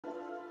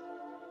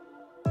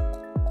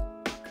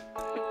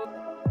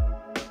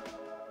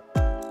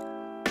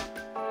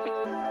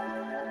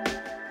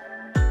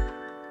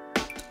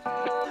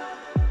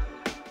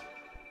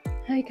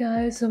Hi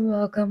guys and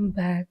welcome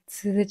back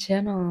to the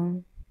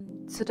channel.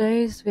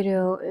 Today's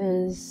video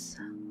is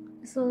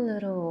a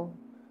little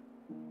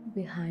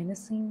behind the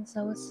scenes,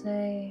 I would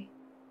say,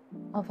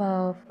 of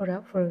our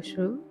product photo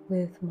shoot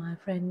with my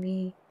friend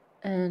Me.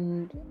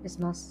 And it's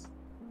not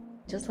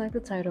just like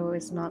the title,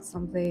 it's not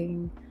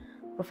something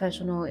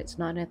professional, it's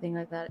not anything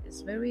like that.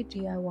 It's very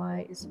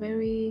DIY, it's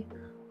very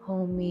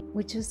homey.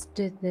 We just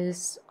did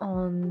this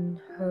on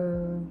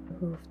her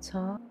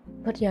rooftop.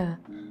 But yeah,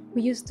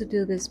 we used to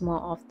do this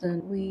more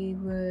often. We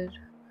would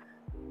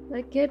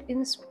get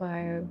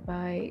inspired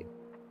by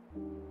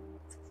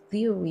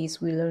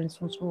theories we learned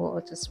from school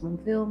or just from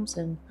films,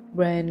 and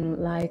ran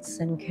lights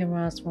and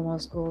cameras from our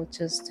school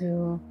just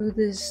to do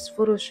this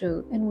photo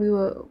shoot. And we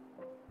were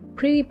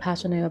pretty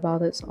passionate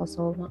about this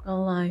also, not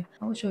gonna lie.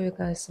 I will show you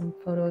guys some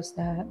photos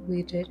that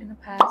we did in the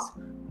past.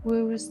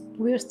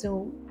 We're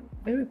still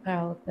very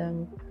proud of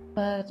them,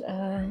 but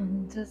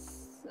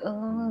just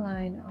along the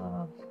line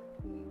of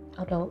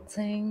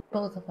adulting,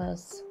 both of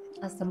us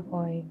at some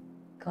point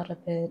got a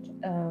bit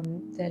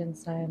dead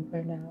inside and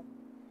burned out,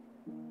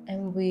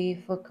 and we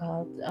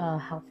forgot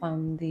how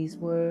fun these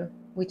were.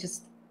 We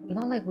just,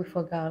 not like we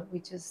forgot, we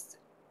just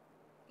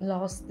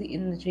lost the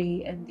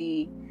energy and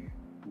the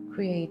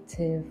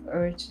creative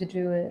urge to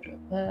do it.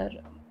 But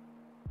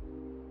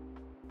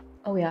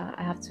oh yeah,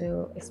 I have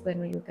to explain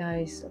to you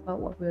guys about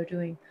what we're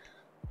doing.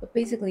 But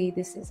basically,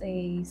 this is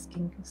a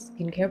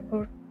skincare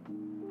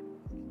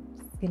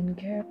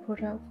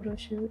product photo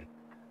shoot.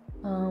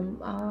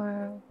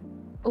 Our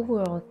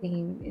overall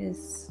theme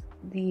is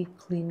the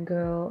clean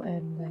girl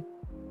and like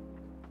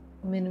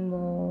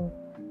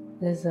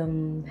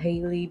minimalism,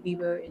 Hailey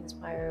Bieber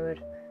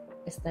inspired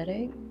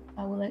aesthetic.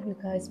 I will let you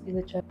guys be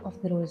the judge of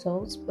the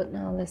results, but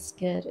now let's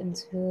get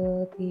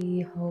into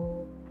the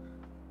whole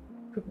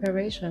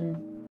preparation.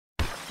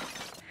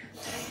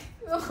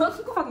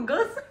 Khoảng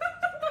gớt.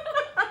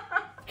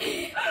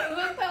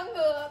 Theo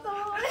ngựa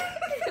thôi.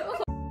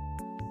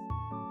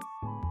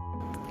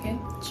 Ok,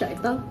 chạy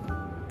tóc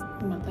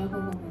mà tao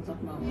không còn giọt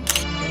máu.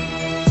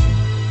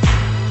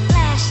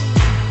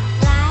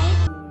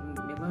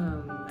 Nếu mà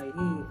ấy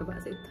thì các bạn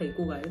sẽ thấy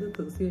cô gái rất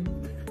thường xuyên.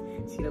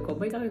 Chỉ là có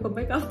make up hay không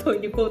make up thôi,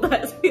 nhưng cô ta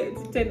xuất hiện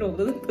trên channel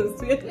rất thường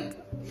xuyên.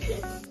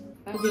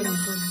 Có viên nào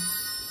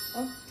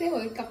không? Thế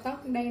hồi cặp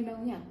tóc đen đâu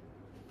nhỉ?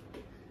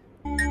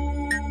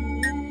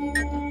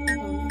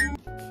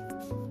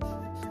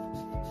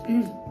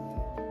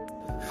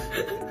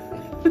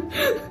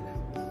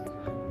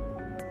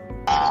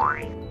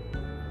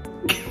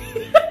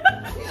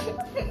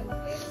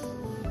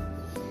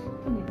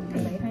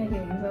 Lấy hai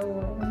cái dâu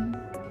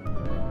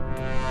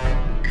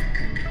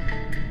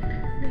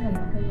nhưng mà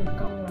nó hơi một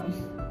cong lắm.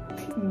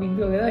 Bình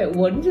thường cái này phải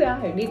uốn ra,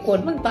 phải đi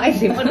cuốn bằng tay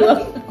thì mà được.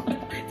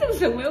 Trong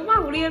sống mới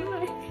màu điên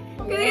này.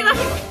 Cái này là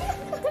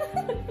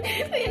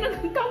cái nó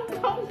cứ cong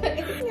cong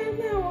vậy. Nghe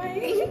nào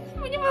ấy.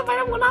 Nhưng mà mày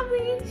đang muốn làm gì?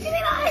 Cái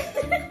này lại.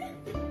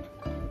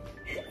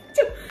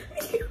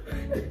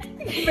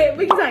 Mẹ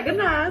mình giải cân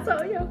hà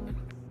sợ nhở.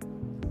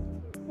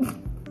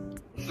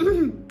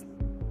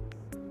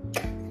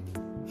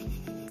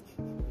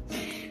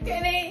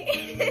 Cái này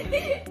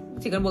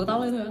Chỉ cần buộc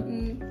tóc lên thôi á?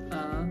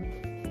 À,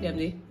 đẹp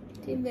gì?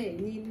 thì để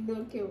nhìn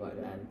luôn, kiểu gọi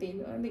là tí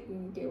nữa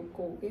định kiểu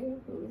cổ cái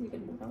thứ chỉ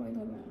cần buộc tóc lên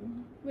thôi mà.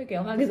 Mày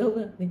kéo hai cái dâu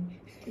ra đi.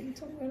 Tính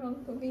trong cái nó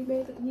có vi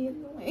bê tự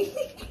nhiên không ấy.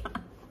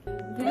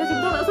 Thế là chúng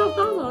ta đã xong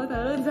tóc rồi,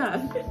 thật đơn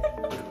giản.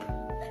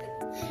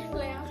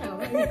 Leo chả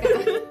vậy gì cả.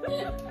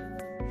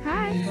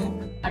 Hi.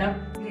 À đâu?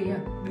 Gì à?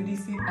 Beauty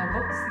secret.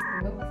 À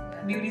gốc.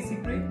 Beauty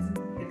secret.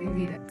 Cái tiếng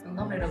gì đấy?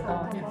 Tóc này đầu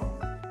to nhỉ?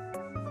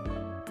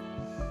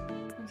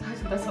 Không sao,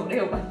 chúng ta sống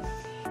đều mà.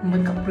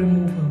 Makeup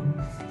remover.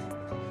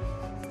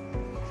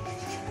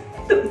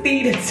 Tự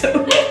ti để sợ.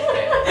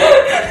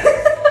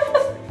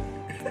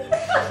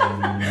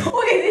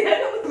 Ôi cái gì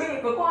đấy? Tự ti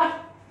có quan.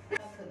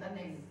 Thử ta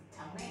nền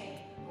trắng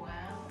nè.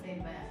 Wow,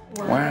 đèn vàng.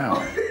 Wow.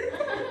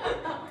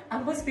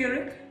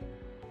 Atmospheric.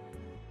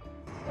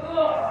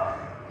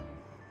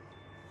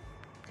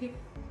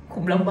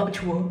 Khủng long bạo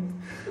chúa.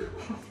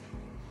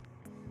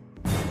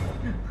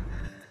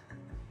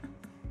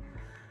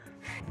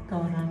 To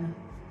ra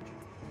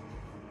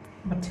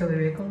mặt trời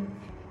với con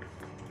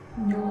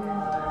nhô.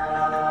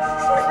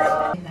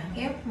 Là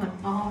ghép mặt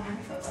to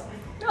sợ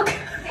Okay.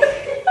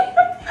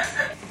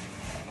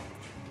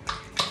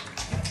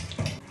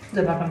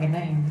 Rồi vào bằng cái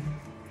này.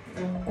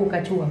 Củ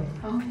cà chua.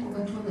 không, cô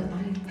cần cho rửa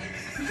tay.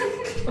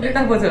 Ôi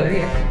ta vừa rửa cái gì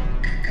ạ?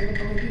 Em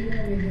có cái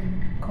video này.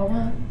 Có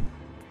mà.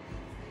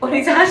 Ôi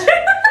đi ra.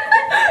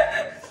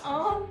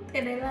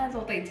 Cái đấy là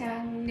dầu tẩy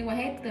trang nhưng mà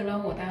hết từ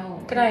lâu của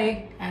tao. Cái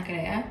này. À cái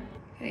đấy á?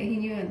 Cái đấy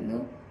hình như là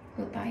nước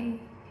rửa tay.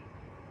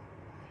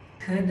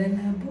 Thật là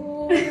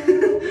bố.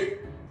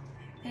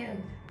 Thế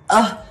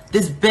là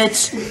This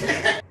bitch.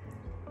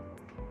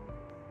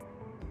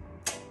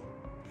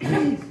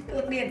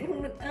 được điện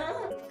không được.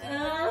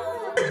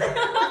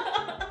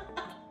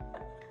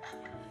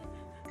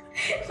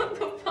 What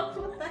the fuck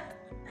was that?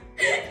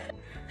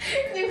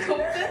 Nhưng không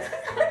biết.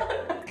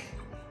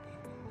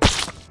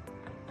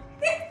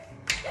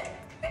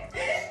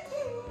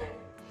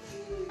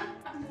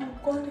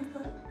 Quá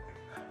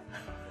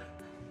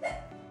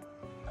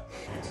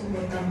Chung một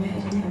tầm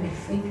mẹ trong nhà vệ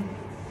sinh.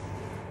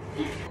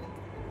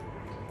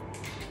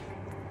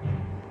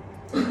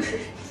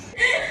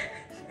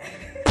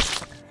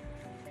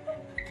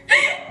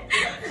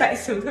 Đại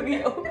sứ thương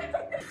hiệu.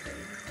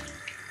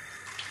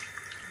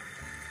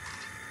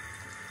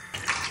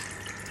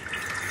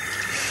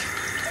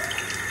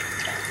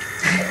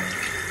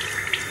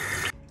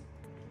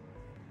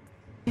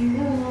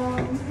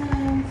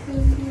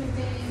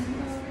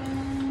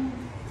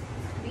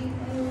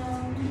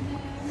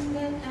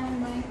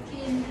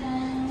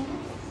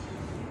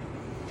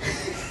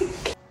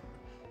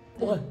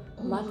 Ôi,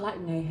 mát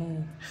lạnh ngày hè.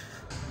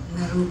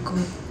 Naruto.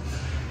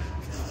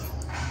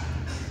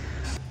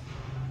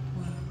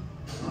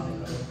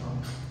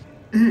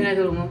 Cái này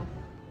tôi đúng không?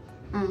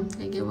 Ừ,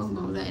 cái kiểu bông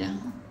bông vậy đó.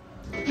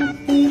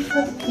 Happy,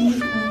 happy,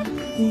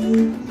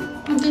 happy.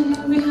 Happy,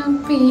 happy,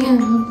 happy.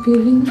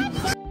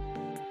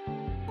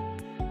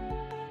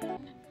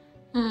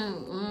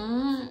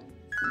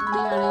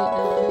 Đi vào đây.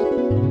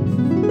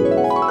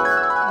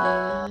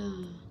 Yeah.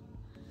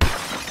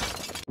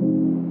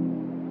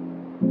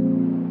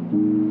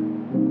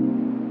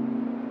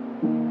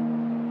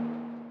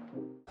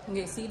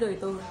 Nghệ sĩ đời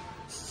tôi.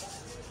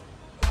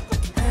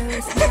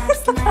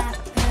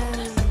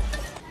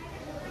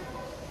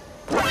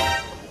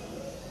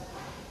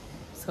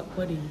 Sợ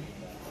quá đi.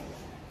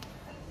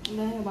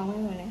 Đây là bóng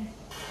em rồi này.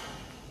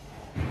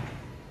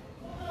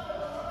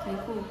 Thấy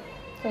cô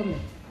Không.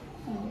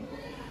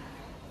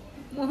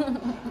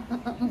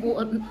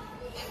 buồn.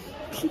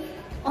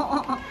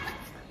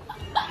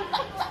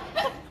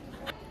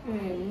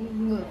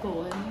 Ngửa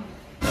cổ em.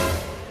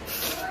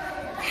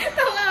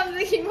 Tao làm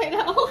gì mày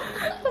đâu.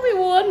 Không bị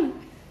buồn.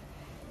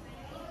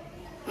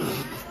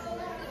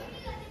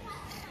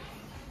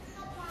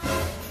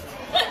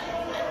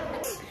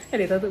 Hay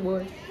để tao tự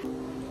bôi.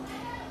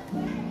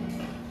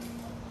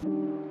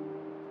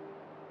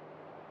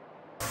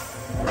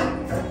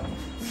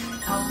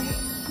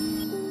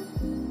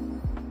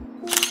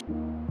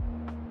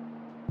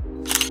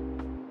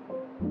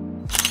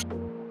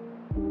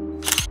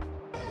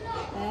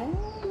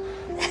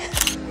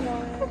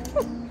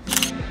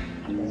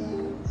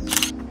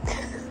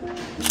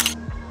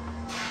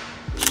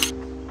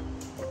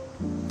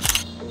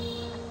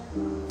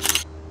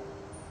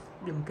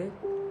 Điểm kết.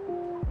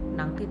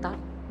 Nắng thì tắt,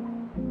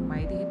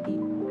 máy thì hết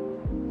pin.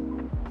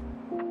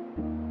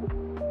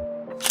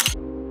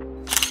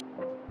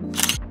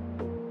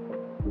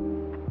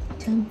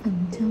 Trăm phần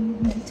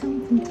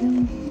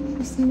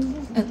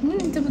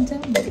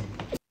trăm.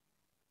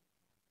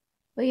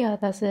 But yeah,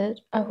 that's it.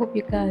 I hope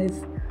you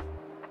guys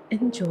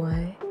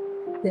enjoy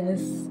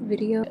this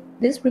video.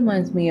 This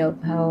reminds me of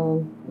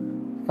how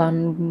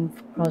fun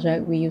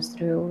project we used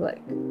to do.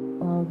 Like,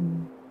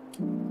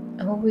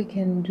 I hope we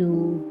can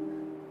do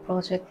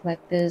project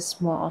like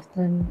this more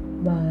often,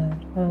 but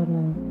I don't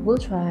know. We'll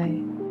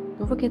try.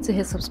 Don't forget to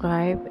hit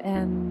subscribe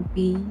and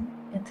be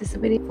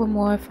anticipating for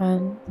more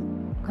fun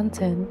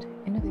content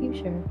in the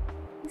future.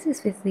 This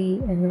is Fizzy,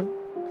 and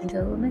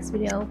until the next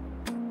video,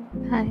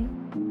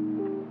 bye.